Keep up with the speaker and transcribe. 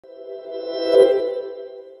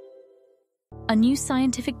a new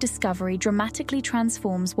scientific discovery dramatically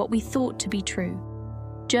transforms what we thought to be true.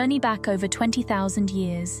 Journey back over 20,000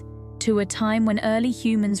 years, to a time when early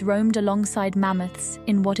humans roamed alongside mammoths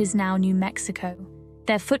in what is now New Mexico.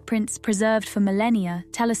 Their footprints, preserved for millennia,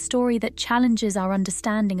 tell a story that challenges our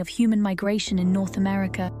understanding of human migration in North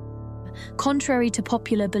America. Contrary to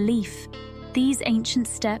popular belief, these ancient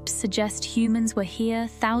steps suggest humans were here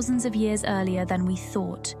thousands of years earlier than we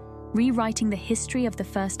thought, rewriting the history of the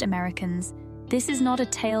first Americans. This is not a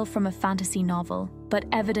tale from a fantasy novel, but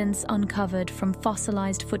evidence uncovered from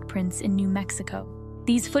fossilized footprints in New Mexico.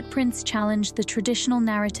 These footprints challenge the traditional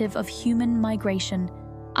narrative of human migration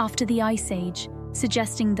after the Ice Age,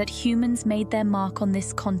 suggesting that humans made their mark on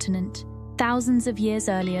this continent thousands of years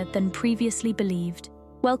earlier than previously believed.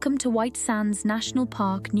 Welcome to White Sands National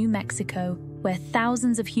Park, New Mexico, where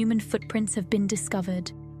thousands of human footprints have been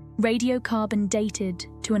discovered, radiocarbon dated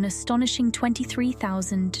to an astonishing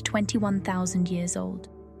 23,000 to 21,000 years old.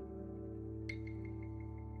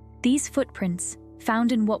 These footprints,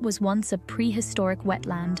 found in what was once a prehistoric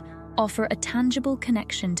wetland, offer a tangible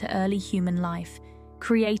connection to early human life,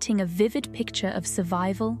 creating a vivid picture of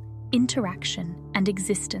survival, interaction, and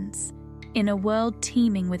existence. In a world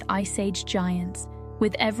teeming with Ice Age giants,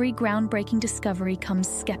 with every groundbreaking discovery comes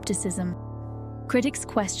skepticism. Critics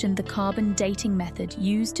question the carbon dating method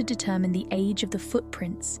used to determine the age of the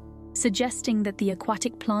footprints, suggesting that the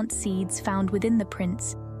aquatic plant seeds found within the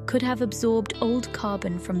prints could have absorbed old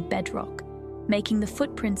carbon from bedrock, making the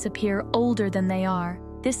footprints appear older than they are.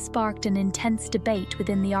 This sparked an intense debate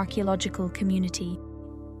within the archaeological community.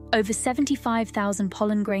 Over 75,000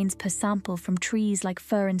 pollen grains per sample from trees like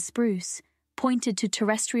fir and spruce pointed to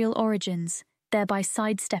terrestrial origins, thereby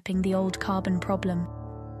sidestepping the old carbon problem.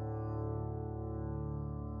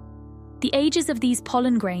 The ages of these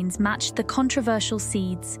pollen grains matched the controversial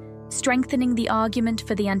seeds, strengthening the argument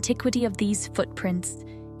for the antiquity of these footprints.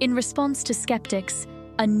 In response to skeptics,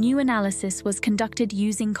 a new analysis was conducted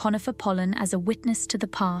using conifer pollen as a witness to the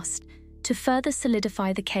past. To further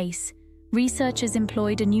solidify the case, researchers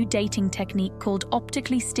employed a new dating technique called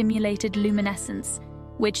optically stimulated luminescence,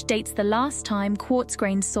 which dates the last time quartz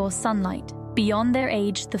grains saw sunlight. Beyond their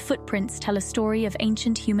age, the footprints tell a story of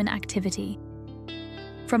ancient human activity.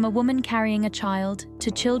 From a woman carrying a child to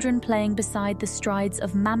children playing beside the strides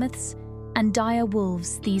of mammoths and dire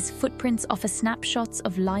wolves, these footprints offer snapshots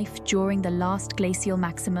of life during the Last Glacial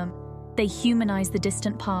Maximum. They humanize the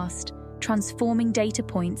distant past, transforming data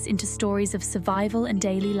points into stories of survival and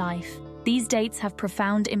daily life. These dates have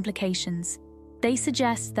profound implications. They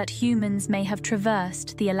suggest that humans may have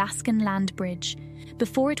traversed the Alaskan land bridge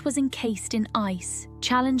before it was encased in ice,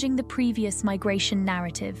 challenging the previous migration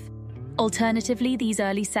narrative. Alternatively, these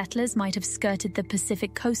early settlers might have skirted the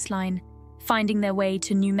Pacific coastline, finding their way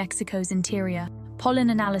to New Mexico's interior. Pollen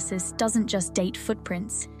analysis doesn't just date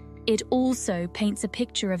footprints, it also paints a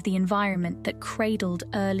picture of the environment that cradled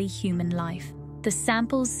early human life. The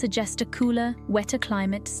samples suggest a cooler, wetter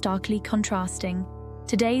climate, starkly contrasting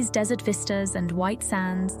today's desert vistas and white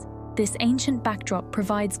sands. This ancient backdrop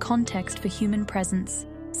provides context for human presence,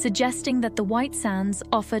 suggesting that the White Sands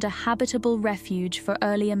offered a habitable refuge for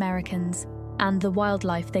early Americans and the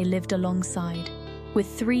wildlife they lived alongside. With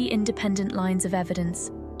 3 independent lines of evidence,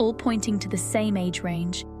 all pointing to the same age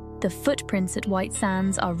range, the footprints at White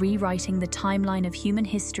Sands are rewriting the timeline of human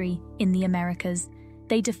history in the Americas.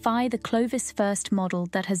 They defy the Clovis first model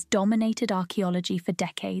that has dominated archaeology for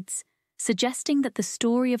decades, suggesting that the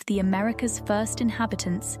story of the America's first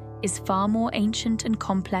inhabitants is far more ancient and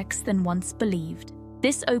complex than once believed.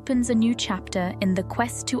 This opens a new chapter in the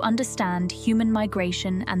quest to understand human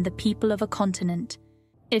migration and the people of a continent.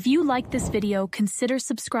 If you like this video, consider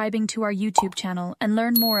subscribing to our YouTube channel and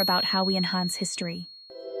learn more about how we enhance history.